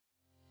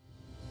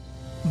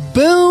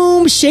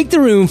Boom! Shake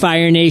the room,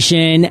 Fire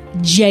Nation.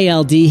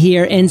 JLD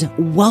here,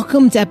 and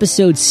welcome to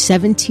episode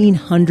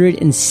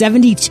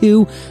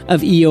 1772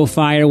 of EO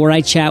Fire, where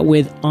I chat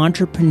with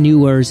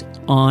entrepreneurs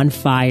on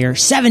fire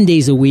 7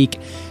 days a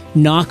week.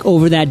 Knock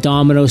over that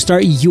domino.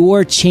 Start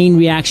your chain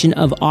reaction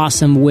of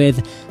awesome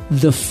with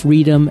the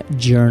Freedom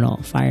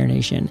Journal, Fire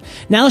Nation.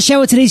 Now let's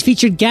chat with today's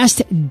featured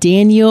guest,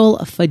 Daniel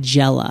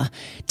Faggella.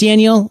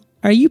 Daniel,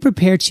 are you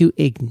prepared to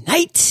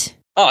ignite?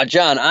 Oh,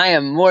 John, I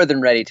am more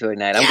than ready to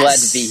ignite. I'm glad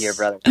to be here,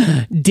 brother.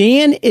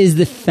 Dan is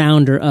the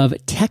founder of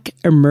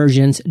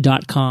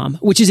TechEmergence.com,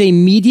 which is a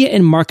media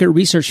and market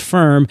research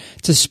firm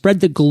to spread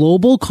the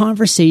global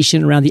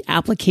conversation around the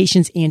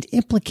applications and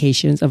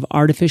implications of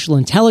artificial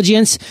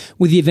intelligence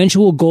with the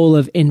eventual goal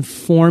of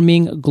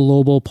informing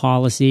global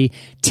policy.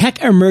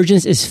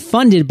 TechEmergence is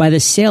funded by the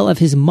sale of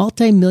his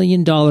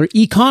multi-million-dollar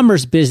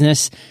e-commerce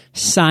business,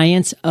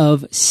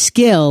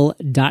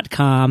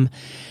 scienceofskill.com.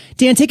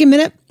 Dan, take a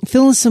minute,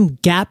 fill in some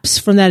gaps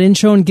from that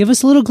intro, and give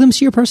us a little glimpse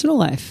of your personal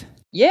life.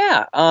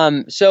 Yeah.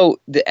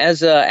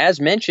 As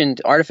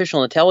mentioned,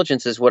 artificial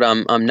intelligence is what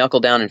I'm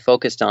knuckled down and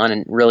focused on,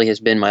 and really has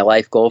been my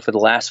life goal for the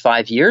last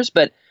 5 years.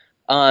 But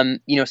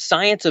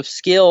science of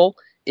skill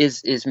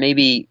is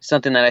maybe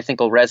something that I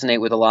think will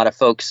resonate with a lot of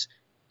folks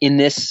in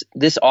this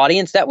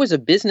audience. That was a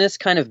business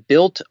kind of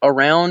built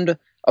around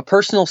a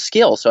personal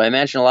skill. So I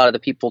imagine a lot of the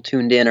people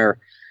tuned in are,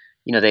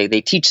 they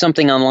teach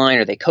something online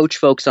or they coach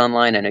folks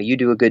online. I know you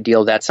do a good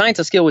deal of that. Science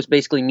of Skill was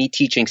basically me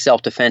teaching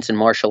self-defense and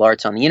martial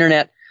arts on the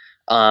internet,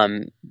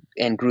 and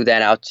grew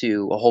that out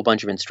to a whole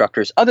bunch of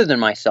instructors other than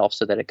myself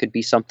so that it could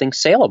be something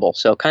saleable.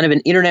 So kind of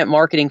an internet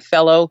marketing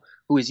fellow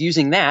who is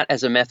using that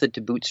as a method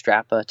to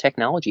bootstrap a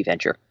technology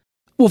venture.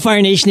 Well,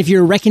 Fire Nation, if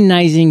you're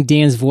recognizing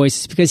Dan's voice,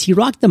 it's because he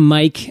rocked the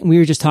mic, and we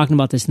were just talking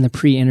about this in the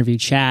pre-interview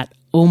chat,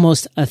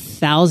 almost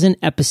 1,000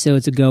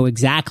 episodes ago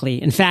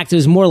exactly. In fact, it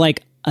was more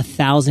like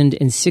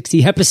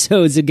 1,060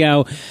 episodes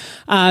ago.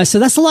 So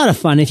that's a lot of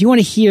fun. If you want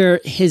to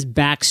hear his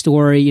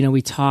backstory,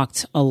 we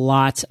talked a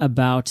lot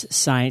about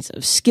science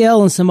of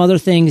skill and some other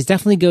things.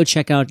 Definitely go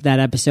check out that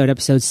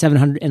episode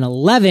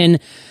 711.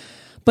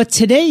 But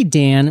today,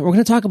 Dan, we're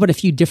going to talk about a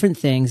few different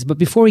things. But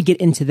before we get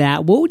into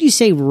that, what would you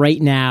say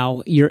right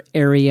now your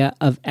area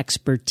of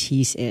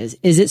expertise is?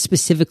 Is it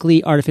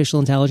specifically artificial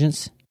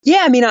intelligence?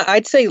 Yeah, I mean,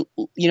 I'd say,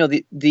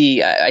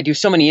 I do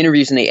so many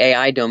interviews in the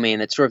AI domain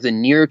that sort of the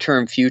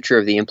near-term future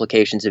of the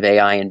implications of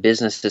AI in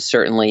business is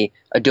certainly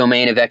a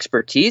domain of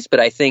expertise. But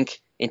I think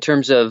in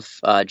terms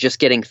of just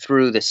getting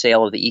through the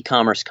sale of the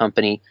e-commerce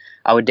company,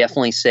 I would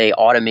definitely say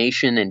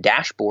automation and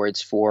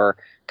dashboards for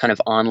kind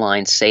of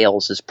online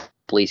sales is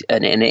probably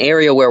an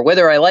area where,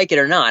 whether I like it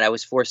or not, I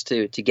was forced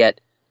to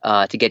get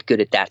good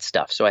at that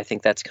stuff. So I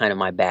think that's kind of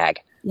my bag.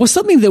 What's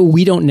something that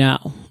we don't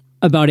know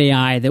about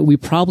AI that we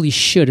probably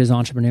should as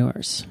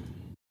entrepreneurs?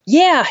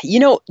 Yeah,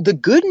 the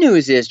good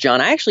news is,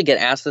 John, I actually get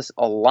asked this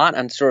a lot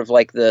on sort of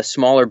like the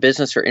smaller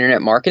business or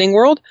internet marketing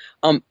world.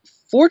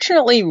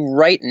 Fortunately,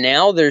 right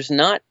now, there's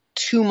not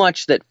too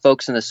much that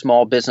folks in the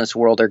small business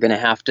world are going to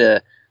have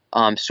to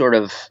sort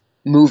of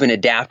move and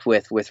adapt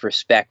with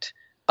respect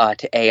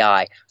to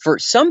AI. For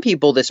some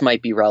people, this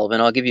might be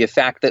relevant. I'll give you a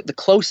fact that the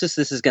closest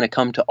this is going to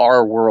come to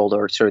our world,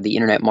 or sort of the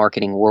internet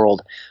marketing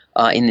world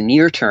in the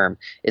near term,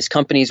 is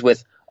companies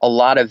with a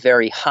lot of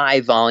very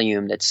high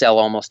volume that sell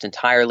almost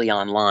entirely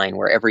online,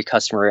 where every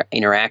customer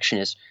interaction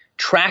is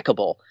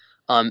trackable.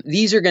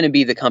 These are going to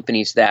be the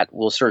companies that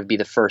will sort of be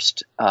the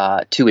first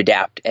to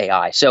adapt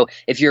AI. So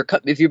if your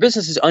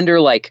business is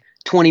under like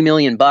 20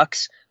 million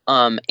bucks,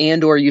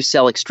 and or you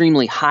sell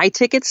extremely high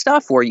ticket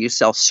stuff, or you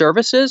sell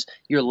services,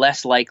 you're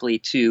less likely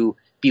to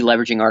be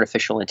leveraging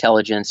artificial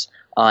intelligence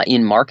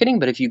in marketing.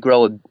 But if you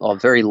grow a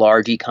very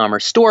large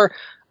e-commerce store,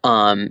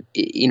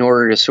 in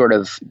order to sort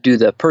of do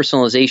the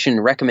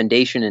personalization,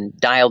 recommendation, and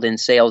dialed in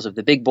sales of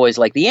the big boys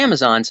like the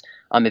Amazons,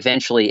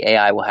 eventually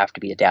AI will have to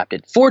be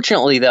adapted.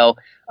 Fortunately, though,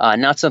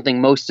 not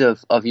something most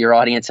of your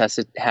audience has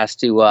to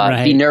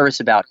Right. be nervous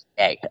about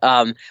today.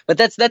 But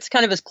that's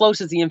kind of as close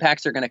as the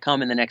impacts are going to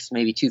come in the next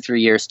maybe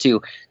 2-3 years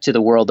to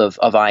the world of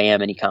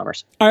IM and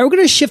e-commerce. All right, we're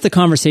going to shift the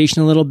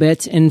conversation a little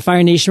bit. In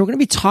Fire Nation, we're going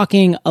to be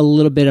talking a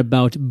little bit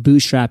about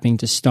bootstrapping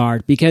to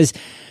start, because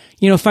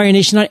Fire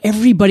Nation, not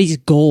everybody's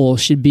goal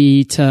should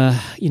be to,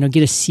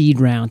 get a seed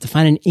round, to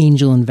find an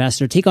angel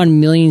investor, take on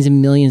millions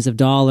and millions of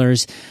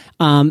dollars.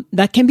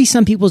 That can be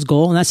some people's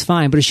goal, and that's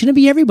fine, but it shouldn't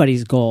be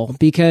everybody's goal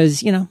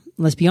because,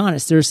 let's be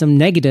honest, there's some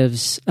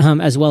negatives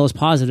as well as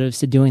positives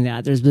to doing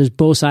that. There's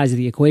both sides of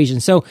the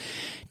equation. So,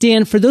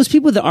 Dan, for those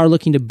people that are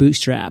looking to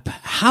bootstrap,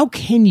 how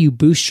can you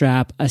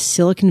bootstrap a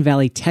Silicon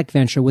Valley tech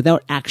venture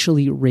without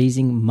actually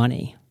raising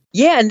money?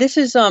 Yeah, and this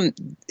is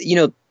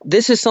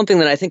this is something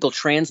that I think will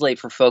translate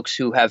for folks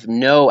who have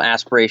no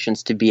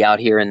aspirations to be out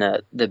here in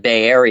the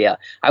Bay Area.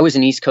 I was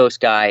an East Coast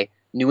guy,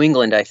 New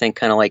England, I think,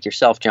 kind of like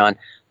yourself, John.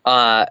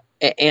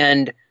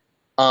 And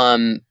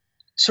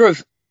sort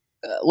of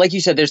like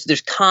you said,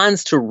 there's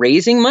cons to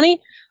raising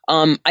money.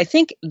 I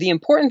think the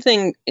important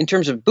thing in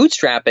terms of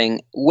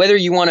bootstrapping, whether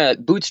you want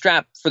to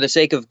bootstrap for the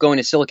sake of going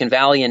to Silicon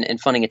Valley and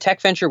funding a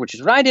tech venture, which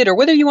is what I did, or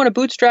whether you want to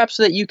bootstrap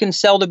so that you can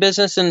sell the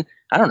business and,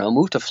 I don't know,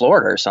 move to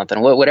Florida or something,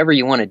 whatever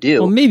you want to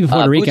do. Well, maybe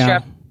Puerto Rico.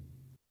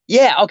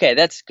 Yeah, okay,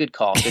 that's good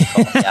call. Good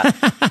call. Yeah,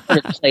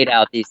 sort of played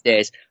out these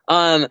days.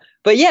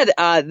 But yeah,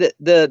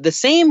 the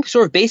same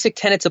sort of basic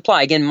tenets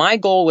apply. Again, my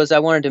goal was I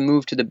wanted to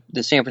move to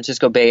the San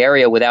Francisco Bay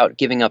Area without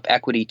giving up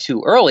equity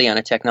too early on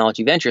a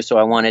technology venture. So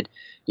I wanted,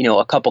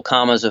 a couple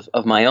commas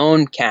of my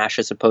own cash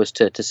as opposed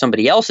to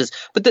somebody else's.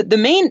 But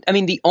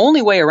the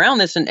only way around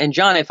this, and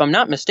John, if I'm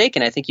not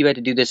mistaken, I think you had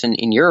to do this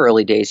in your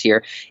early days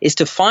here, is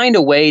to find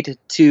a way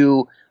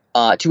to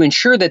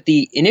ensure that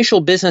the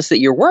initial business that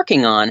you're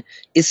working on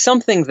is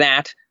something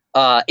that,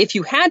 if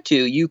you had to,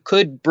 you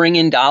could bring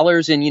in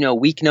dollars in,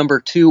 week number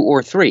 2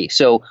 or 3.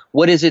 So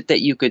what is it that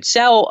you could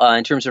sell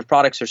in terms of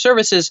products or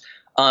services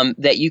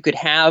that you could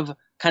have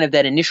kind of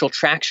that initial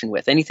traction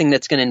with? Anything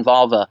that's going to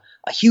involve a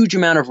huge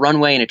amount of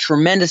runway and a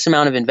tremendous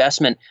amount of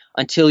investment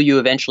until you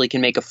eventually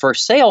can make a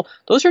first sale.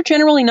 Those are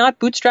generally not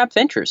bootstrap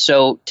ventures.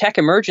 So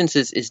TechEmergence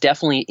is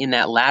definitely in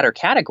that latter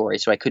category.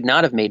 So I could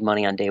not have made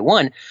money on day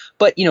one.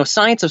 But,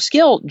 Science of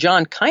Skill,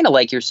 John, kind of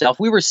like yourself,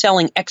 we were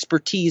selling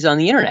expertise on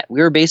the internet. We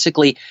were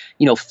basically,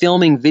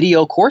 filming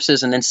video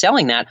courses and then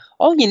selling that.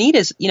 All you need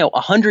is,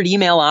 100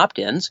 email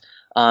opt-ins.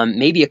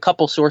 Maybe a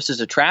couple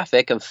sources of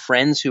traffic of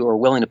friends who are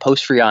willing to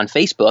post for you on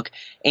Facebook,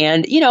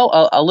 and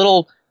a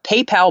little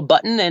PayPal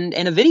button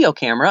and a video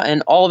camera,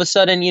 and all of a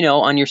sudden,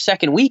 on your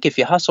second week, if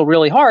you hustle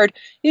really hard,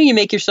 you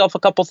make yourself a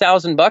couple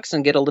 $1,000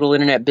 and get a little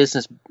internet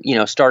business,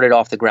 started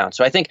off the ground.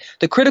 So I think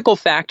the critical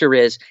factor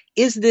is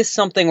this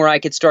something where I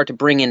could start to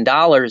bring in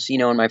dollars,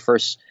 in my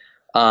first,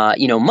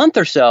 month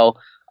or so?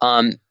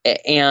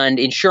 And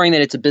ensuring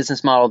that it's a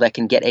business model that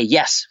can get a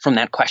yes from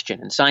that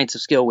question. And Science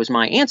of Skill was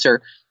my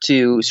answer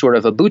to sort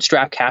of a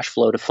bootstrap cash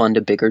flow to fund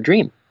a bigger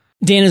dream.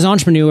 Dan, as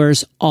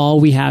entrepreneurs,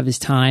 all we have is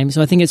time.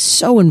 So I think it's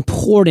so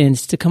important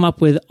to come up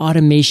with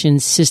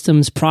automation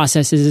systems,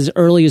 processes as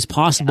early as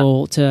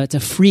possible to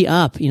free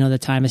up, the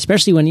time,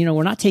 especially when,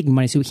 we're not taking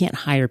money. So we can't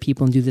hire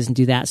people and do this and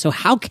do that. So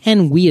how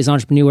can we as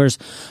entrepreneurs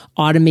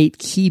automate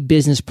key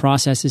business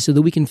processes so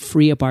that we can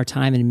free up our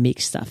time and make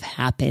stuff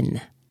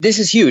happen? This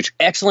is huge.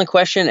 Excellent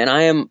question. And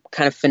I am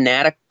kind of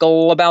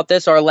fanatical about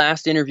this. Our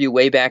last interview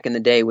way back in the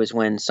day was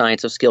when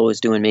Science of Skill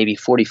was doing maybe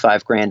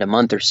 45 grand a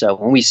month or so.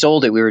 When we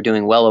sold it, we were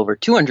doing well over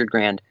 200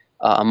 grand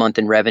a month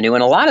in revenue.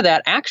 And a lot of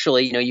that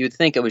actually, you'd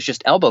think it was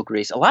just elbow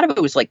grease. A lot of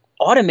it was like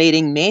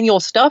automating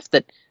manual stuff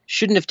that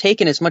shouldn't have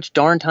taken as much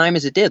darn time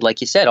as it did. Like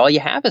you said, all you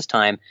have is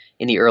time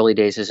in the early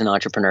days as an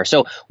entrepreneur.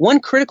 So one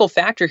critical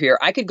factor here,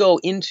 I could go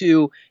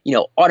into,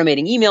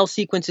 automating email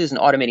sequences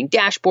and automating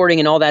dashboarding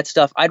and all that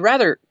stuff. I'd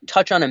rather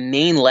touch on a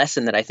main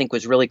lesson that I think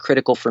was really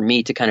critical for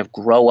me to kind of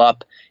grow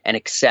up and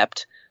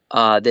accept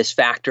this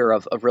factor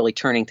of really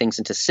turning things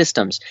into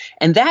systems.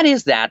 And that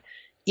is that,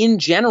 in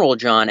general,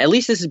 John, at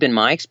least this has been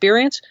my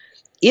experience,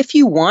 if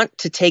you want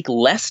to take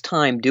less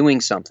time doing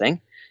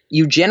something,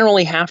 you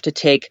generally have to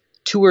take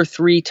 2 or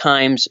 3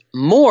 times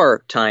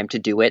more time to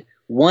do it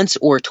once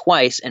or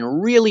twice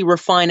and really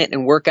refine it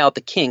and work out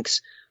the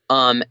kinks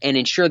and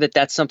ensure that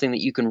that's something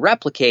that you can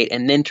replicate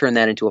and then turn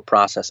that into a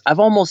process. I've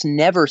almost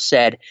never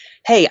said,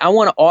 hey, I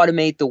want to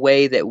automate the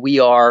way that we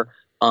are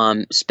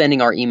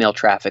spending our email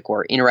traffic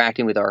or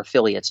interacting with our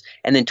affiliates,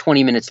 and then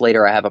 20 minutes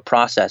later I have a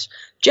process.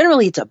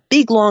 Generally, it's a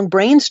big, long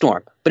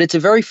brainstorm, but it's a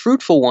very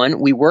fruitful one.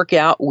 We work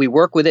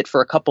with it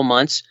for a couple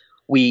months.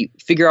 We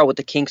figure out what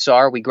the kinks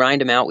are. We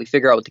grind them out. We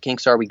figure out what the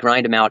kinks are. We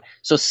grind them out.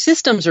 So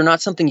systems are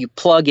not something you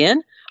plug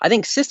in. I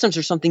think systems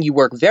are something you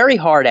work very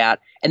hard at,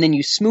 and then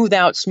you smooth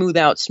out.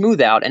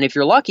 And if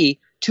you're lucky,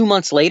 2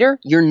 months later,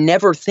 you're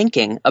never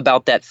thinking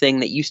about that thing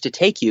that used to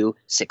take you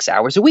 6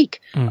 hours a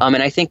week. And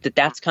I think that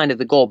that's kind of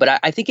the goal. But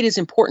I think it is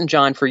important,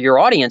 John, for your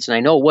audience, and I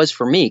know it was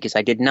for me because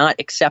I did not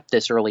accept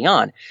this early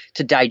on,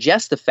 to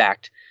digest the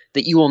fact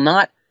that you will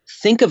not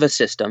think of a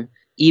system,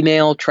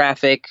 email,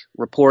 traffic,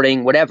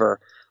 reporting, whatever,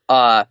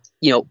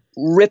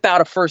 rip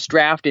out a first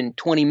draft in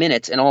 20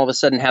 minutes and all of a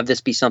sudden have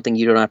this be something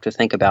you don't have to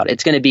think about.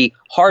 It's going to be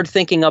hard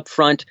thinking up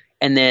front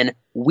and then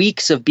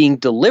weeks of being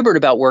deliberate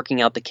about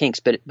working out the kinks.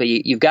 But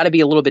you've got to be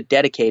a little bit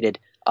dedicated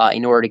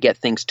in order to get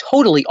things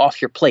totally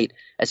off your plate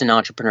as an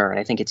entrepreneur. And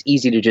I think it's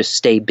easy to just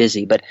stay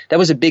busy. But that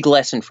was a big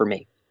lesson for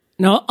me.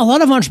 Now, a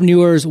lot of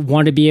entrepreneurs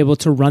want to be able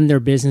to run their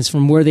business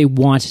from where they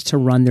want to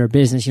run their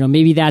business.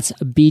 Maybe that's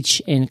a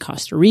beach in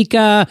Costa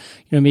Rica.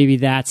 Maybe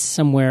that's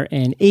somewhere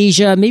in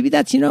Asia. Maybe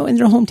that's, in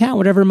their hometown,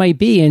 whatever it might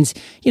be. And,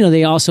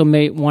 they also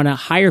may want to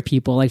hire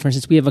people. Like, for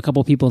instance, we have a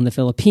couple of people in the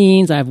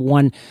Philippines. I have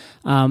one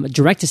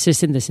direct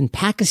assistant that's in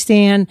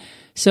Pakistan.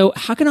 So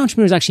how can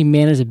entrepreneurs actually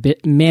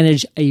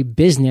manage a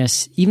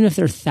business, even if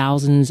they're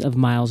thousands of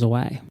miles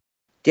away?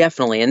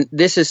 Definitely. And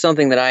this is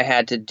something that I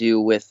had to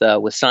do with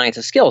Science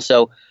of Skill.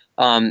 So,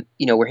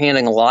 we're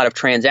handling a lot of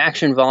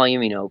transaction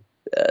volume,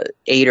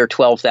 8 or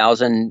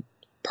 12,000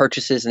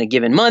 purchases in a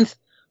given month.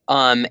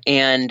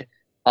 And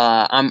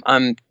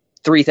I'm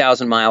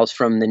 3,000 miles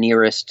from the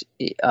nearest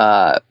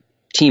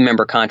team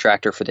member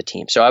contractor for the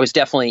team. So I was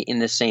definitely in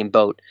this same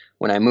boat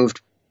when I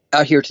moved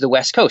out here to the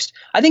West Coast.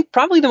 I think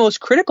probably the most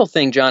critical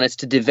thing, John, is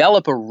to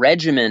develop a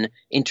regimen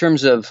in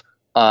terms of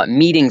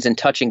meetings and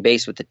touching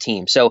base with the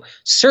team. So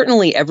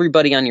certainly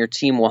everybody on your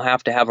team will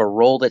have to have a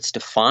role that's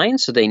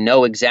defined so they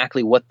know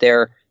exactly what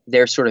their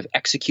sort of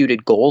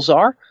executed goals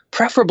are.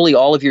 Preferably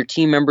all of your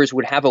team members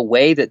would have a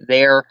way that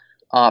their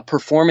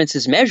performance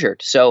is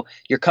measured. So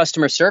your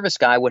customer service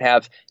guy would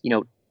have,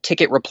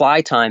 ticket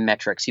reply time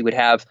metrics. He would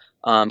have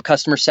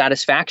customer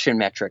satisfaction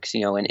metrics,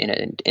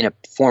 in a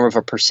form of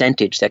a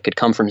percentage that could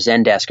come from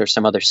Zendesk or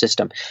some other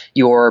system.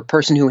 Your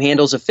person who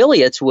handles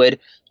affiliates would,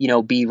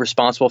 be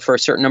responsible for a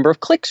certain number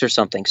of clicks or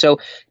something. So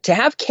to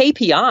have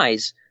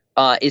KPIs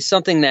is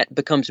something that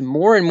becomes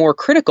more and more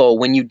critical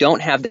when you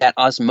don't have that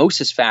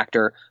osmosis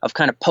factor of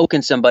kind of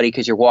poking somebody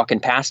because you're walking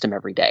past them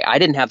every day. I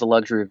didn't have the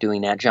luxury of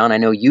doing that, John. I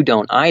know you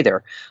don't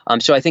either.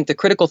 So I think the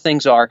critical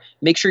things are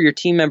make sure your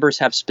team members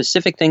have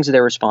specific things that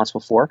they're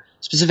responsible for,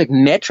 specific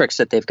metrics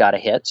that they've got to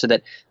hit so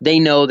that they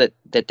know that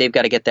they've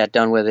got to get that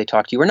done whether they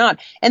talk to you or not.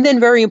 And then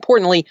very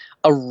importantly,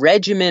 a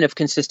regimen of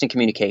consistent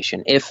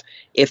communication. If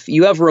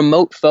you have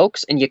remote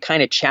folks and you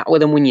kind of chat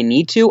with them when you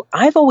need to,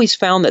 I've always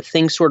found that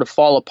things sort of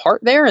fall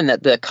apart there, and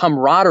that the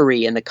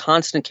camaraderie and the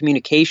constant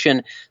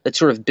communication that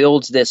sort of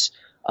builds this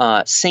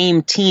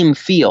same team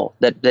feel,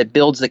 that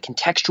builds the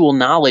contextual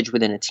knowledge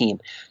within a team,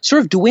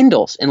 sort of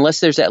dwindles unless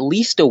there's at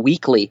least a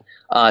weekly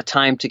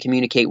time to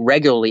communicate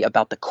regularly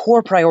about the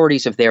core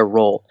priorities of their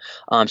role.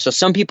 So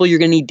some people you're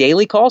going to need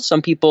daily calls.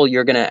 Some people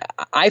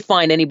I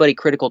find anybody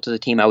critical to the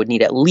team, I would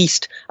need at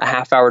least a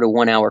half hour to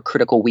 1 hour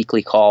critical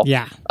weekly call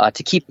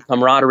to keep the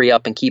camaraderie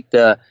up and keep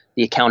the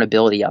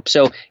accountability up.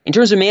 So in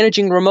terms of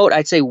managing remote,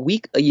 I'd say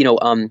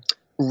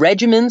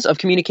regimens of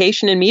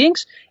communication and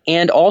meetings,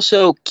 and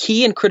also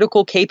key and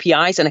critical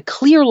KPIs and a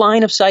clear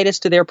line of sight as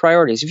to their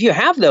priorities. If you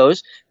have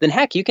those, then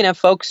heck, you can have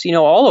folks,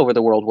 all over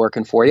the world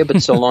working for you,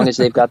 but so long as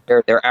they've got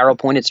their arrow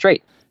pointed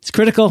straight. It's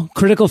critical,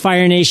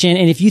 Fire Nation.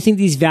 And if you think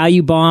these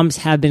value bombs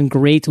have been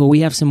great, well,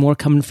 we have some more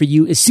coming for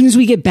you as soon as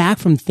we get back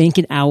from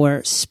thanking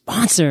our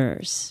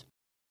sponsors.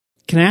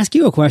 Can I ask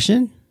you a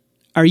question?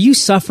 Are you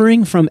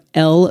suffering from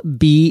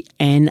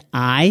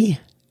LBNI?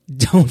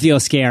 Don't feel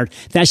scared.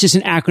 That's just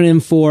an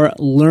acronym for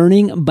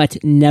learning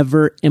but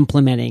never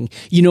implementing.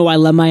 I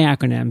love my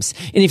acronyms.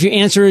 And if your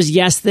answer is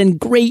yes, then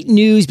great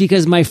news,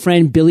 because my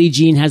friend Billie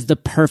Jean has the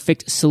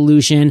perfect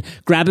solution.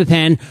 Grab a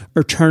pen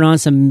or turn on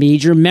some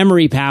major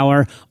memory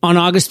power. On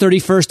August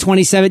 31st,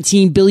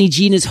 2017, Billie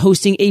Jean is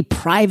hosting a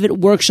private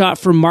workshop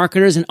for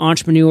marketers and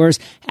entrepreneurs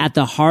at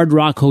the Hard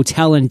Rock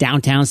Hotel in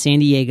downtown San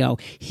Diego.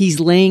 He's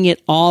laying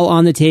it all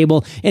on the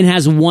table and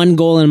has one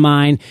goal in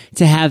mind: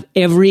 to have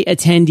every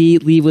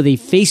attendee leave with a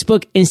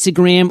Facebook,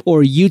 Instagram,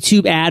 or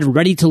YouTube ad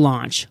ready to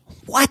launch.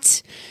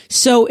 What?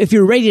 So if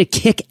you're ready to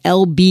kick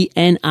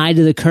LBNI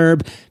to the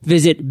curb,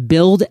 visit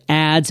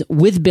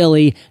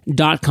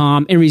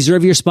buildadswithbilly.com and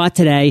reserve your spot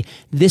today.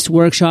 This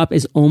workshop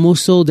is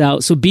almost sold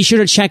out, so be sure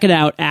to check it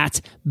out at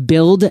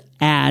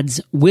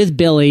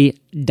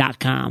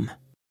buildadswithbilly.com.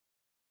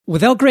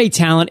 Without great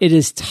talent, it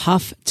is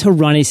tough to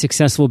run a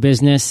successful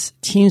business.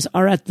 Teams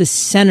are at the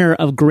center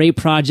of great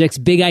projects,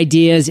 big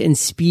ideas, and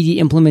speedy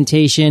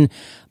implementation.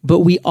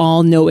 But we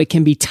all know it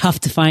can be tough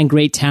to find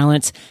great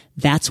talent.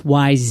 That's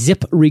why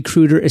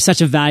ZipRecruiter is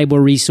such a valuable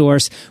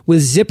resource.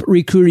 With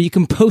ZipRecruiter, you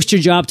can post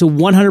your job to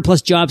 100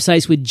 plus job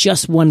sites with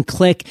just one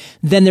click.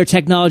 Then their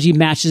technology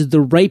matches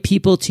the right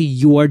people to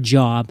your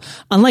job.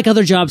 Unlike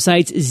other job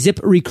sites,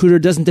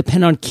 ZipRecruiter doesn't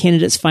depend on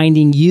candidates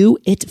finding you.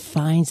 It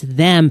finds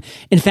them.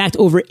 In fact,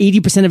 over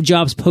 80% of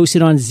jobs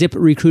posted on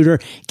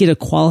ZipRecruiter get a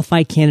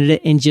qualified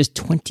candidate in just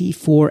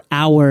 24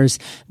 hours.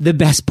 The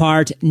best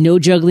part, no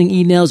juggling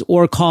emails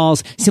or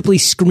calls. Simply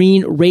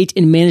screen, rate,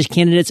 and manage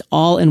candidates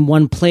all in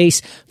one place.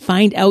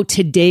 Find out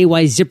today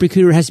why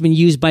ZipRecruiter has been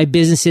used by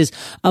businesses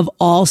of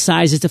all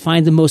sizes to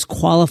find the most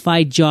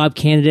qualified job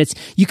candidates.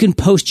 You can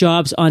post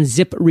jobs on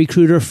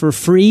ZipRecruiter for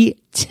free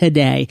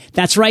today.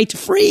 That's right,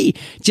 free.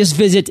 Just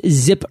visit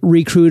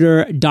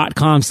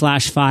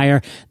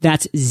ziprecruiter.com/fire.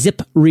 That's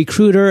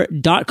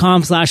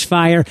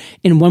ziprecruiter.com/fire.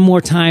 And one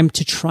more time,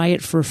 to try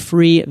it for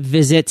free,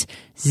 visit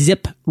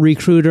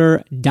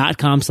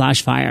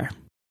ziprecruiter.com/fire.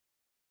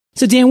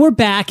 So Dan, we're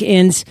back,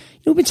 and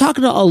we've been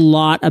talking a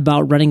lot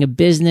about running a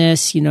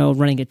business,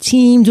 running a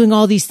team, doing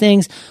all these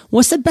things.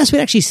 What's the best way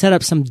to actually set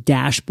up some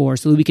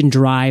dashboards so that we can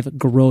drive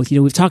growth?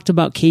 We've talked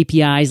about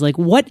KPIs. Like,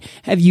 what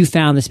have you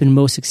found that's been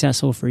most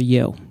successful for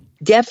you?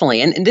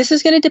 Definitely. And this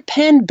is going to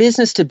depend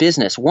business to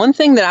business. One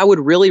thing that I would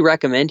really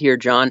recommend here,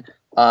 John,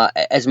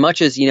 as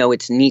much as,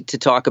 it's neat to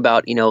talk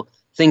about,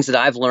 things that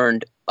I've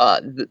learned,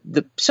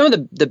 some of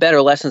the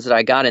better lessons that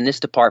I got in this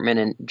department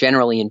and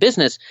generally in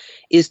business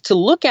is to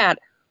look at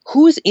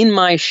who's in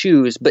my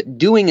shoes but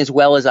doing as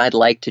well as I'd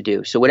like to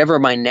do. So whatever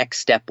my next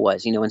step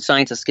was, in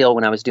science of skill,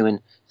 when I was doing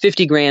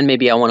 50 grand,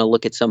 maybe I want to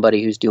look at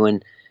somebody who's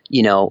doing,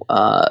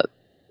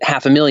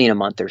 $500,000 a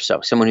month or so,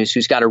 someone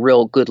who's got a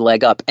real good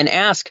leg up, and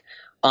ask,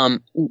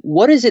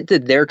 what is it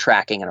that they're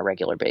tracking on a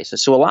regular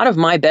basis? So a lot of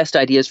my best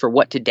ideas for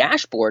what to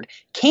dashboard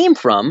came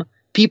from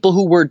people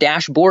who were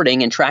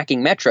dashboarding and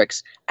tracking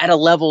metrics at a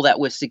level that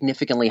was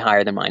significantly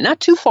higher than mine. Not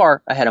too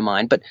far ahead of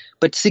mine,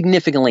 but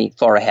significantly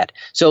far ahead.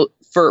 So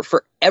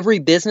for every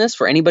business,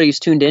 for anybody who's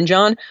tuned in,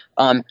 John,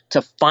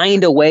 to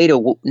find a way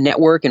to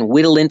network and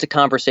whittle into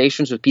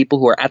conversations with people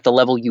who are at the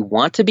level you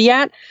want to be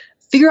at,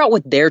 figure out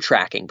what they're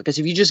tracking. Because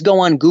if you just go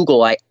on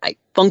Google, I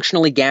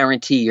functionally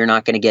guarantee you're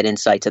not going to get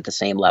insights at the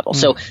same level.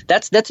 So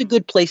that's a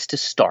good place to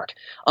start.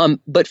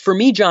 But for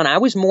me, John, I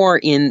was more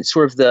in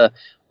sort of the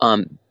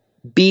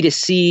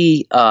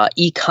B2C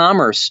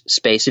e-commerce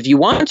space. If you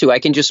want to, I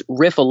can just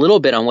riff a little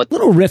bit on what. A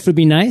little riff would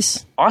be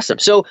nice. Awesome.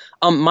 So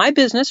my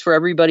business, for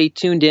everybody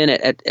tuned in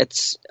at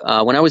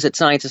when I was at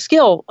Science of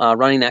Skill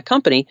running that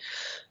company,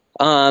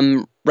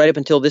 right up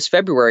until this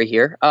February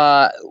here,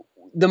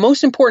 the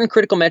most important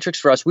critical metrics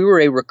for us, we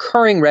were a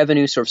recurring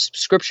revenue, sort of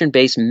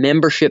subscription-based,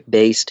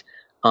 membership-based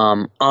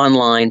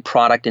online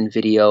product and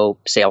video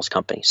sales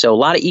company. So a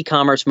lot of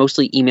e-commerce,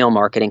 mostly email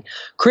marketing.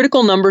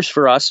 Critical numbers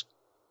for us,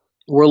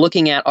 we're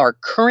looking at our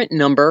current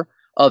number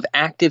of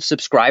active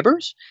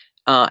subscribers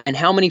and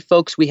how many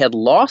folks we had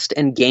lost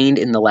and gained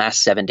in the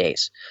last 7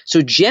 days.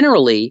 So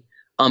generally,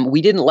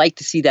 we didn't like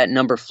to see that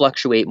number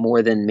fluctuate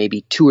more than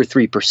maybe 2 or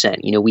 3%.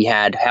 You know, we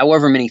had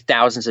however many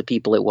thousands of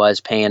people it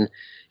was paying,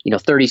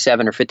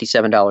 $37 or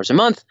 $57 a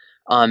month.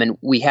 And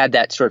we had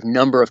that sort of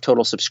number of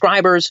total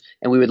subscribers,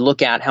 and we would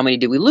look at how many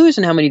did we lose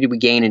and how many did we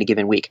gain in a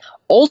given week.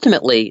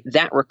 Ultimately,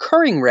 that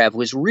recurring rev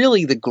was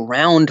really the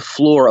ground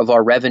floor of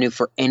our revenue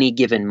for any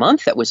given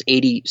month. That was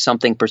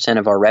 80-something%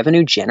 of our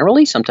revenue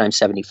generally, sometimes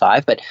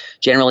 75, but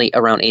generally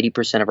around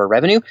 80% of our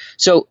revenue.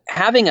 So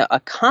having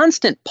a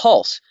constant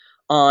pulse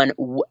on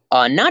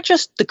not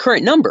just the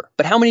current number,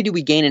 but how many do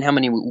we gain and how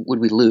many would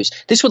we lose?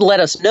 This would let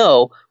us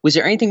know, was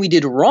there anything we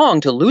did wrong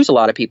to lose a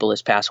lot of people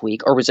this past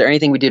week, or was there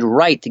anything we did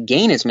right to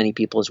gain as many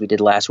people as we did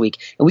last week?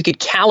 And we could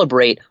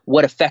calibrate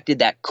what affected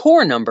that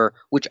core number,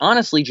 which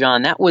honestly,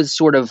 John, that was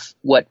sort of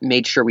what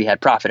made sure we had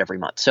profit every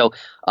month. So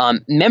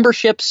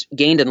memberships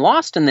gained and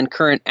lost, and then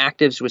current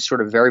actives was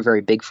sort of very,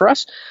 very big for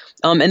us.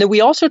 And then we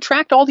also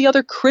tracked all the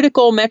other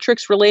critical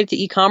metrics related to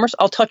e-commerce.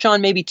 I'll touch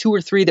on maybe 2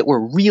 or 3 that were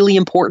really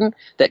important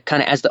that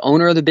kind of as the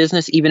owner of the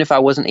business, even if I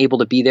wasn't able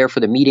to be there for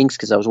the meetings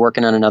because I was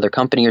working on another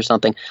company or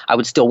something, I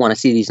would still want to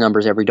see these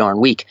numbers every darn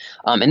week.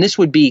 And this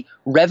would be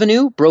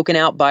revenue broken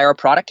out by our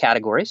product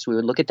categories. We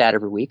would look at that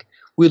every week.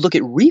 We would look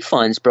at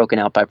refunds broken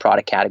out by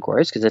product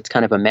categories because it's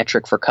kind of a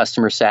metric for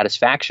customer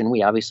satisfaction.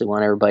 We obviously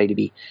want everybody to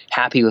be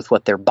happy with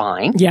what they're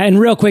buying. Yeah, and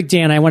real quick,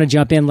 Dan, I want to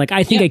jump in.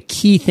 I think a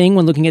key thing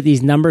when looking at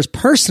these numbers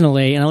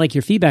personally, and I like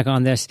your feedback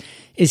on this,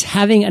 is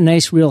having a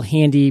nice, real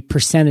handy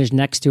percentage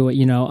next to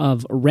it,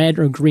 of red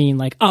or green,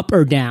 like up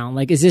or down.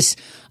 Is this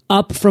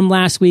up from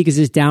last week? Is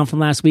this down from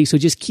last week? So it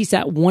just keeps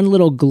that one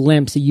little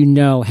glimpse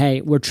that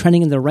hey, we're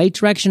trending in the right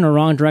direction or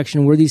wrong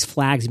direction. Where are these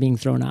flags being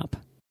thrown up?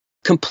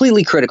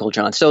 Completely critical,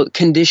 John. So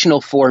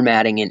conditional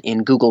formatting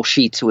in Google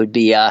Sheets would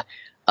be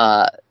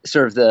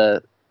sort of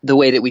the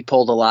way that we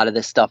pulled a lot of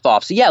this stuff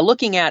off. So yeah,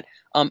 looking at,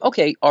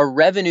 our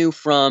revenue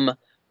from,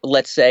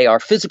 let's say, our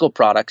physical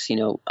products,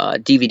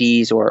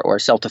 DVDs or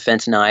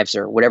self-defense knives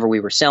or whatever we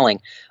were selling,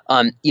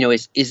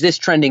 is this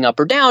trending up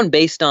or down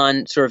based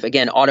on sort of,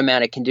 again,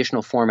 automatic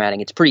conditional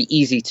formatting? It's pretty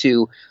easy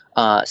to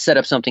set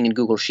up something in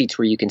Google Sheets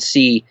where you can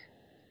see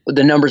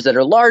the numbers that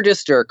are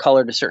largest are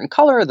colored a certain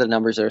color. The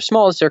numbers that are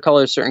smallest are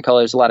colored a certain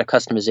color. There's a lot of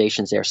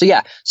customizations there. So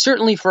yeah,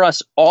 certainly for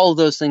us, all of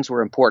those things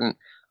were important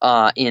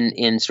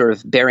in sort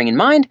of bearing in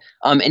mind.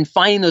 And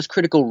finding those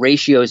critical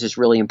ratios is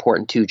really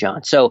important too,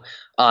 John. So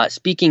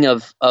speaking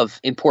of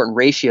important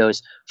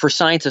ratios, for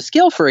Science of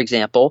Skill, for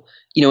example,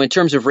 in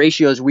terms of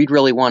ratios we'd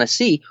really want to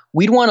see,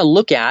 we'd want to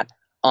look at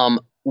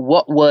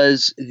what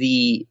was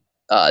the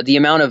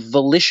amount of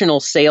volitional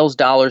sales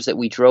dollars that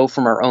we drove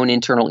from our own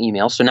internal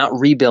emails. So not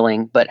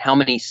rebilling, but how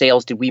many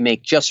sales did we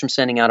make just from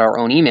sending out our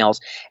own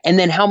emails? And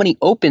then how many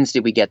opens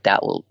did we get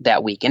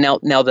that week? And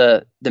now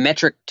the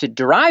metric to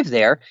derive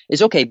there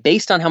is,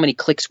 based on how many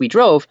clicks we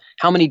drove,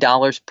 how many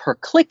dollars per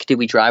click did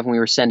we drive when we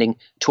were sending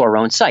to our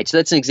own site? So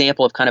that's an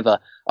example of kind of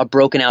a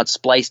broken out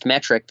spliced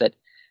metric that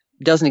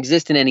doesn't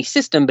exist in any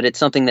system, but it's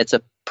something that's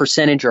a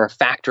percentage or a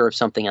factor of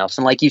something else.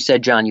 And like you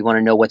said, John, you want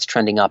to know what's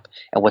trending up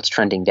and what's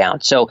trending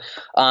down. So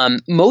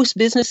most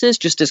businesses,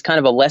 just as kind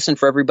of a lesson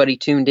for everybody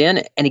tuned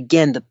in, and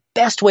again, the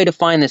best way to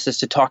find this is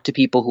to talk to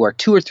people who are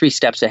 2 or 3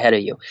 steps ahead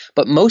of you.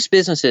 But most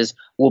businesses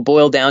will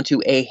boil down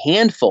to a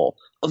handful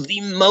of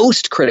the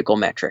most critical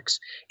metrics.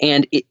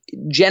 And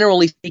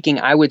generally speaking,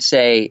 I would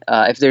say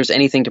if there's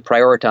anything to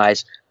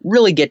prioritize,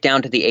 really get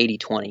down to the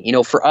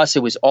 80-20. For us,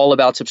 it was all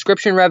about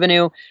subscription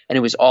revenue, and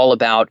it was all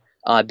about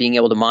being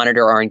able to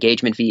monitor our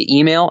engagement via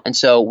email. And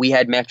so we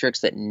had metrics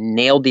that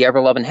nailed the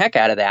ever-loving heck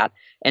out of that.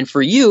 And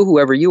for you,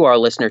 whoever you are,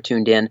 listener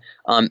tuned in,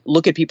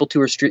 look at people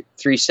 2 or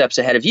 3 steps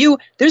ahead of you.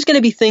 There's going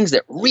to be things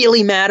that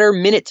really matter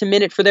minute to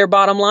minute for their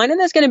bottom line, and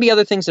there's going to be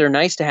other things that are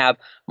nice to have.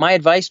 My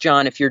advice,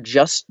 John, if you're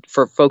just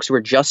for folks who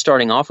are just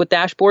starting off with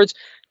dashboards,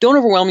 don't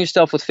overwhelm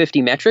yourself with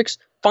 50 metrics.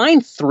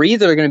 Find 3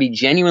 that are going to be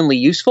genuinely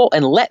useful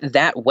and let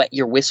that wet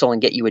your whistle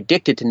and get you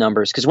addicted to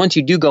numbers. Because once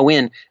you do go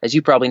in, as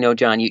you probably know,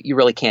 John, you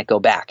really can't go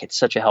back. It's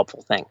such a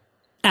helpful thing.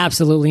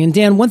 Absolutely. And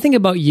Dan, one thing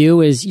about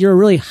you is you're a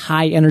really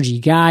high energy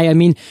guy. I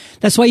mean,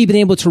 that's why you've been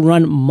able to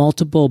run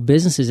multiple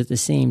businesses at the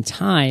same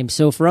time.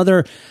 So for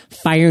other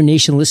Fire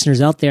Nation listeners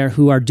out there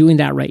who are doing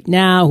that right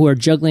now, who are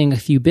juggling a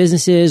few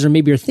businesses, or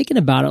maybe you're thinking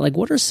about it, like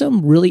what are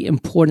some really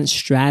important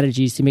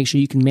strategies to make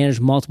sure you can manage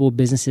multiple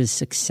businesses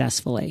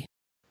successfully?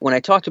 When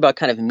I talked about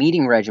kind of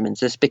meeting regimens,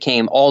 this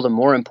became all the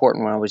more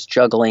important when I was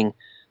juggling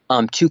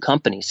 2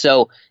 companies.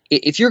 So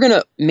if you're going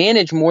to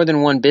manage more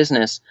than one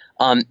business,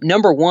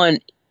 number one,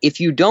 if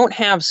you don't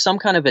have some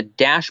kind of a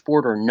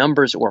dashboard or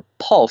numbers or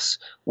pulse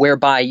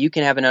whereby you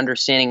can have an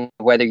understanding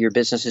of whether your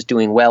business is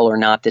doing well or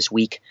not this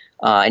week,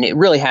 and it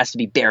really has to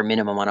be bare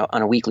minimum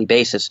on a weekly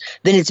basis,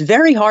 then it's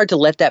very hard to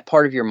let that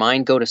part of your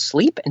mind go to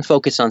sleep and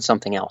focus on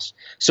something else.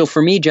 So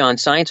for me, John,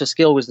 Science of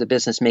Skill was the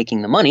business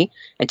making the money,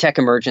 and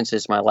TechEmergence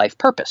is my life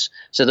purpose.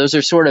 So those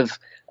are sort of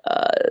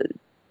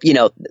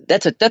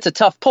that's a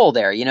tough pull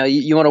there.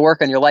 You want to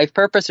work on your life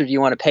purpose or do you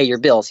want to pay your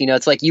bills?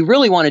 It's like you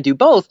really want to do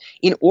both.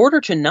 In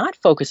order to not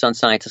focus on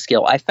Science of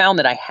Skill, I found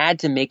that I had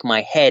to make my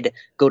head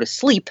go to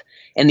sleep.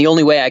 And the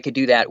only way I could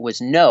do that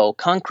was know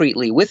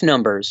concretely with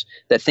numbers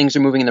that things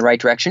are moving in the right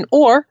direction,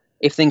 or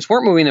if things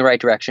weren't moving in the right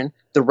direction,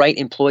 the right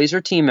employees or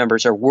team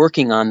members are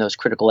working on those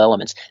critical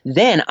elements.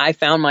 Then I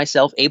found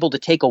myself able to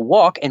take a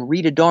walk and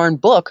read a darn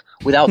book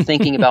without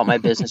thinking about my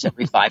business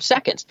every 5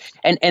 seconds.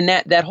 And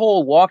that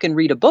whole walk and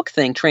read a book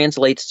thing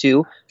translates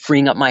to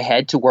freeing up my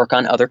head to work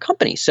on other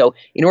companies. So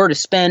in order to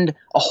spend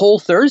a whole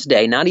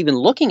Thursday not even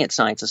looking at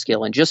Science of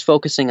Skill and just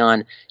focusing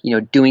on,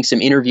 doing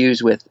some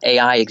interviews with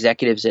AI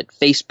executives at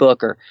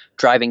Facebook or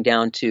driving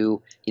down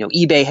to,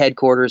 eBay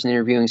headquarters and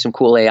interviewing some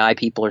cool AI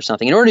people or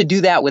something. In order to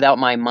do that without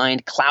my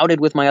mind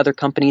clouded with my other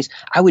companies,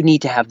 I would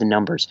need to have the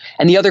numbers.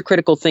 And the other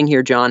critical thing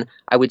here, John,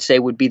 I would say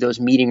would be those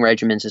meeting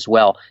regimens as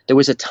well. There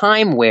was a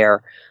time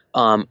where,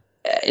 and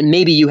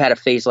maybe you had a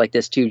phase like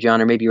this too,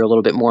 John, or maybe you're a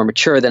little bit more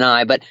mature than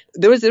I, but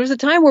there was a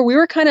time where we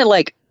were kind of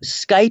like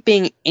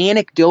Skyping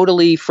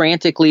anecdotally,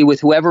 frantically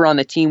with whoever on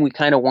the team we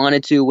kind of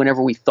wanted to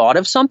whenever we thought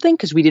of something,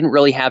 because we didn't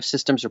really have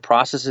systems or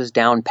processes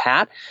down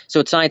pat.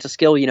 So at Science of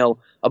Skill,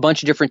 a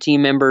bunch of different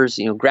team members,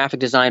 graphic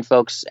design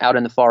folks out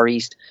in the Far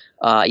East,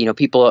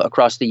 people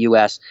across the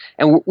U.S.,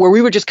 and where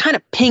we would just kind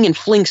of ping and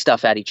fling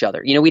stuff at each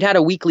other. We'd had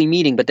a weekly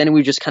meeting, but then we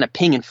would just kind of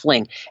ping and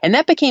fling. And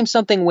that became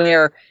something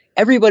where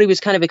everybody was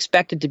kind of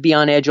expected to be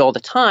on edge all the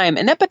time.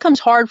 And that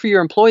becomes hard for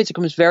your employees. It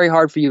becomes very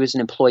hard for you as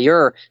an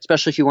employer,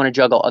 especially if you want to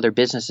juggle other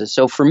businesses.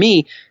 So for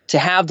me to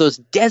have those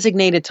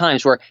designated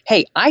times where,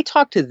 hey, I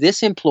talk to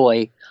this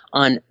employee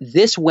on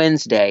this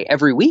Wednesday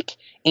every week,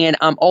 and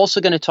I'm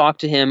also going to talk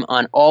to him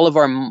on all of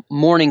our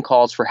morning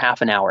calls for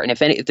half an hour. And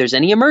if there's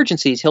any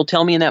emergencies, he'll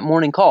tell me in that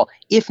morning call.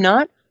 If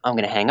not, I'm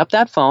going to hang up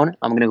that phone.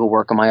 I'm going to go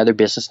work on my other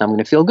business, and I'm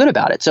going to feel good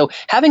about it. So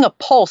having a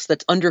pulse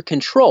that's under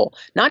control,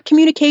 not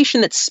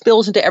communication that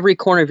spills into every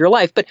corner of your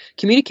life, but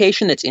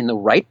communication that's in the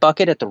right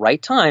bucket at the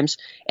right times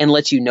and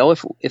lets you know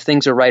if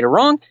things are right or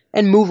wrong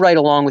and move right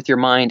along with your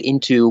mind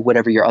into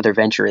whatever your other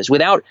venture is.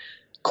 Without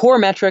core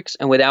metrics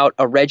and without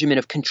a regimen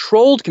of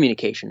controlled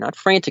communication, not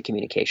frantic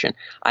communication,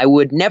 I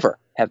would never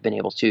have been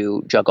able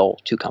to juggle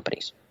 2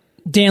 companies.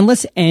 Dan,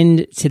 let's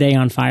end today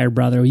on fire,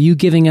 brother. You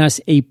giving us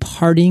a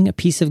parting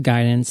piece of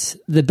guidance,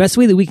 the best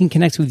way that we can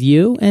connect with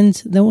you, and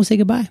then we'll say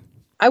goodbye.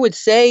 I would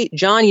say,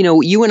 John,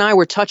 you and I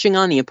were touching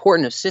on the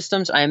importance of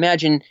systems. I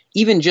imagine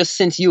even just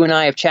since you and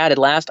I have chatted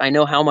last, I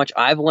know how much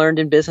I've learned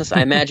in business.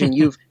 I imagine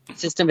you've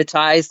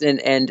systematized,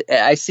 and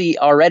I see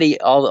already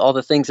all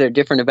the things that are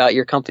different about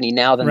your company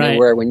now than they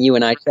were when you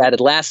and I chatted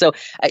last. So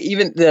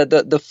even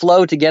the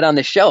flow to get on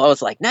the show, I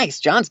was like,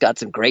 nice, John's got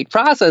some great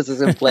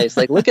processes in place.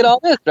 Like, look at all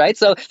this, right?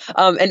 So,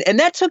 and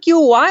that took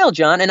you a while,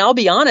 John. And I'll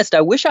be honest,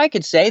 I wish I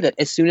could say that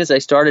as soon as I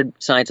started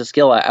Science of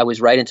Skill, I was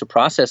right into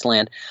process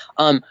land.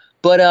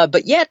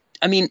 But yet,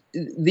 I mean,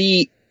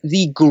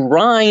 the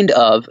grind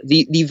of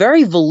the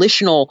very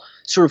volitional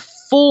sort of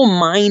full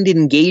mind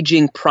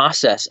engaging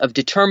process of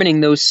determining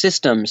those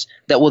systems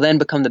that will then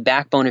become the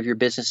backbone of your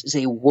business is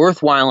a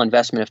worthwhile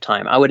investment of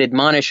time. I would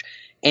admonish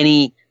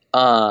any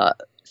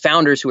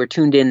founders who are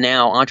tuned in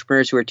now,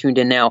 entrepreneurs who are tuned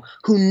in now,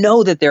 who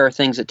know that there are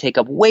things that take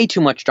up way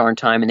too much darn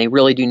time and they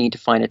really do need to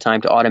find a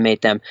time to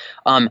automate them.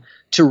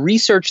 To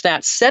research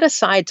that, set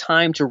aside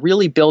time to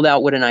really build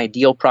out what an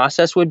ideal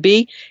process would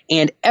be,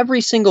 and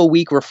every single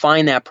week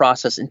refine that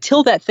process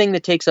until that thing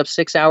that takes up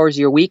 6 hours of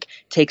your week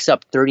takes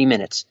up 30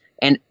 minutes.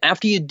 And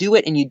after you do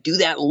it and you do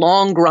that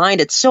long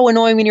grind, it's so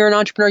annoying when you're an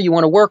entrepreneur. You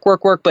want to work,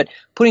 but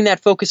putting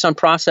that focus on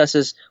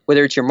processes,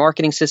 whether it's your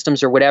marketing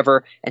systems or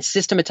whatever, and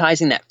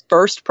systematizing that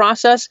first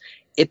process,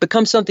 it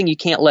becomes something you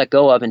can't let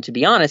go of. And to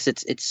be honest,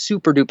 it's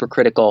super duper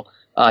critical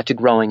to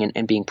growing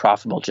and being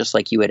profitable, just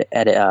like you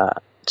had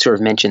sort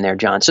of mentioned there,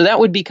 John. So that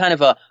would be kind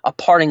of a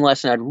parting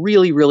lesson I'd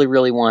really, really,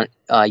 really want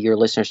your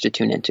listeners to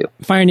tune into.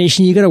 Fire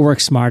Nation, you got to work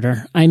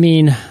smarter. I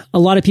mean, a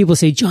lot of people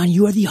say, John,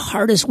 you are the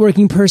hardest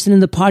working person in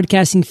the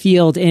podcasting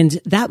field. And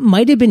that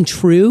might have been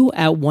true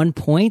at one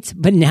point,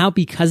 but now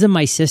because of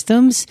my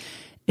systems,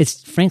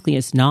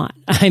 it's not.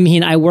 I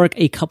mean, I work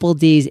a couple of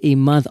days a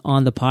month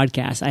on the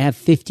podcast. I have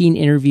 15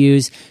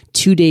 interviews,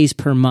 2 days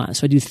per month.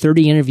 So I do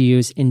 30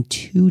 interviews in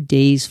 2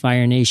 days,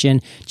 Fire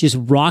Nation. Just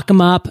rock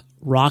them up,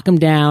 rock them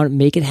down,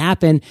 make it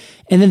happen.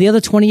 And then the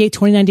other 28,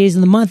 29 days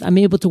of the month, I'm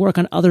able to work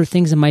on other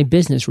things in my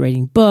business,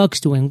 writing books,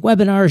 doing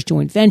webinars,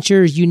 joint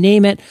ventures, you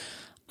name it.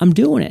 I'm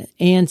doing it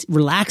and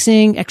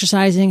relaxing,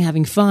 exercising,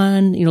 having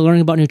fun,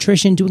 learning about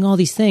nutrition, doing all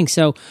these things.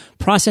 So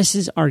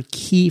processes are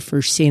key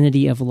for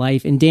sanity of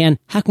life. And Dan,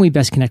 how can we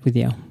best connect with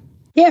you?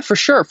 Yeah, for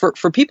sure.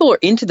 For people who are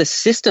into the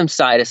system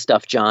side of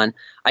stuff, John,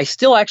 I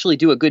still actually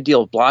do a good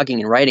deal of blogging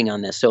and writing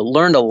on this. So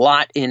learned a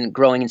lot in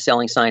growing and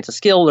selling Science of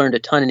Skill, learned a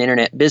ton in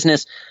internet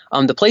business.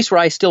 The place where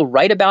I still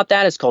write about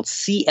that is called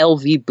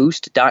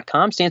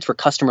clvboost.com, stands for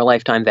customer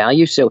lifetime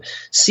value. So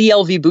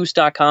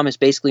clvboost.com is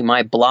basically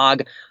my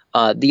blog.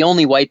 The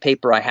only white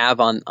paper I have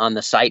on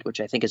the site, which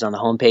I think is on the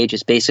homepage,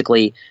 is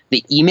basically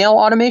the email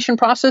automation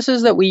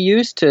processes that we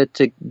use to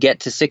get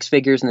to 6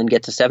 figures and then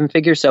get to 7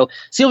 figures. So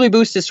CLV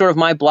Boost is sort of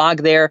my blog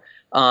there.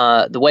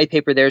 The white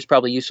paper there is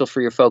probably useful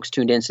for your folks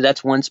tuned in. So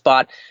that's one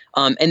spot.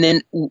 And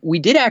then we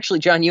did actually,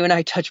 John, you and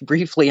I touched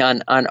briefly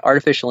on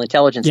artificial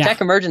intelligence. Yeah.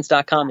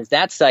 TechEmergence.com is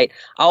that site.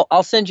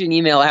 I'll send you an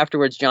email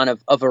afterwards, John,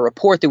 of a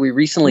report that we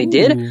recently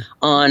did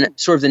on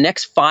sort of the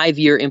next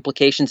 5-year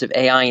implications of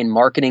AI in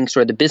marketing,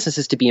 sort of the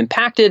businesses to be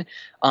impacted,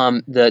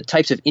 the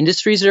types of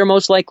industries that are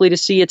most likely to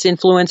see its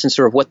influence and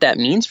sort of what that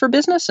means for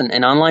business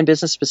and online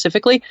business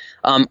specifically.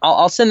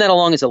 I'll send that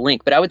along as a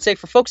link. But I would say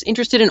for folks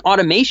interested in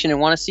automation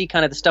and want to see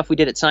kind of the stuff we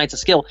did at Science of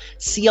Skill,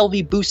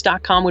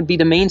 clvboost.com would be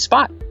the main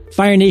spot.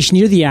 Fire Nation,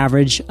 you're the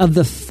average of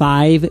the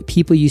 5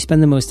 people you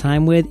spend the most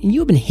time with, and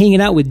you've been hanging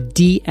out with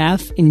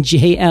DF and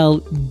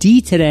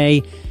JLD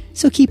today,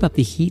 so keep up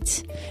the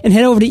heat. And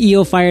head over to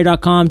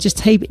eofire.com, just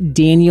type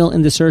Daniel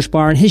in the search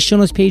bar, and his show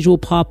notes page will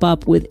pop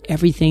up with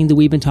everything that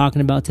we've been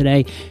talking about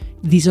today.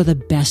 These are the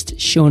best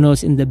show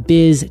notes in the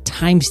biz,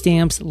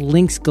 timestamps,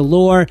 links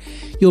galore.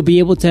 You'll be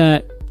able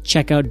to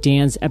check out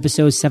Dan's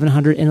episode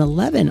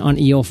 711 on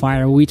EOFire,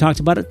 where we talked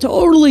about a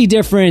totally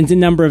different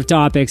number of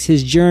topics,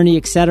 his journey,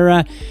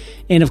 etc.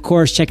 And of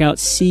course, check out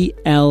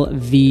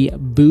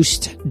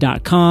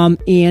clvboost.com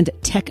and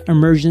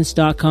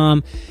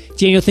TechEmergence.com.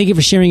 Daniel, thank you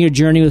for sharing your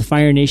journey with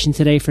Fire Nation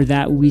today. For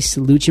that, we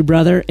salute you,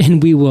 brother,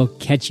 and we will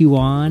catch you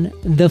on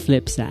the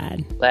flip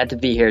side. Glad to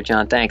be here,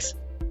 John. Thanks.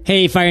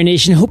 Hey, Fire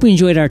Nation. Hope you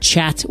enjoyed our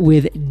chat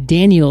with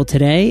Daniel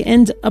today.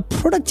 And a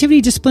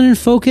productivity, discipline, and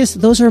focus,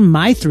 those are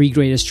my 3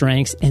 greatest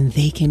strengths, and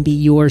they can be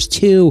yours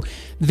too.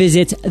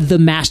 Visit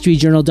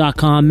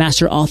themasteryjournal.com,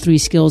 master all 3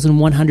 skills in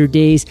 100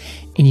 days,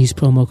 and use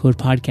promo code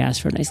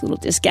podcast for a nice little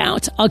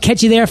discount. I'll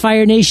catch you there,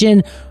 Fire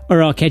Nation,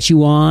 or I'll catch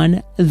you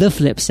on the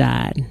flip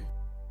side.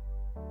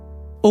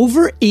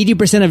 Over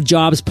 80% of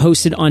jobs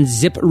posted on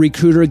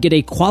ZipRecruiter get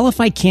a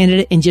qualified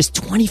candidate in just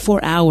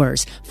 24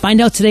 hours.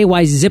 Find out today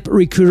why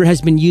ZipRecruiter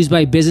has been used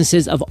by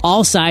businesses of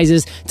all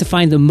sizes to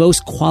find the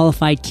most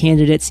qualified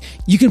candidates.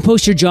 You can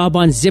post your job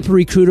on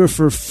ZipRecruiter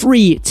for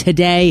free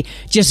today.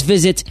 Just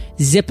visit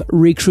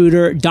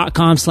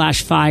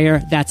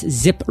ziprecruiter.com/fire. That's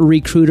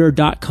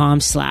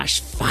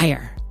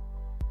ziprecruiter.com/fire.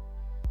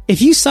 If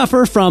you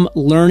suffer from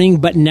learning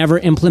but never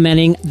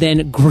implementing,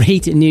 then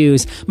great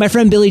news. My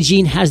friend Billy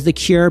Jean has the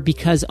cure,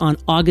 because on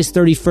August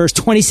 31st,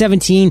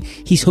 2017,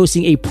 he's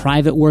hosting a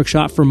private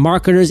workshop for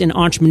marketers and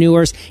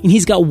entrepreneurs, and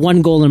he's got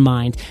one goal in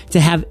mind: to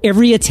have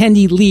every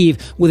attendee leave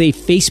with a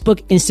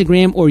Facebook,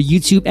 Instagram, or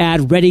YouTube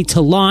ad ready to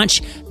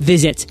launch.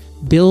 Visit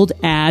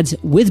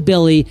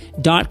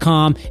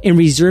buildadswithbilly.com and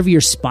reserve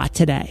your spot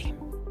today.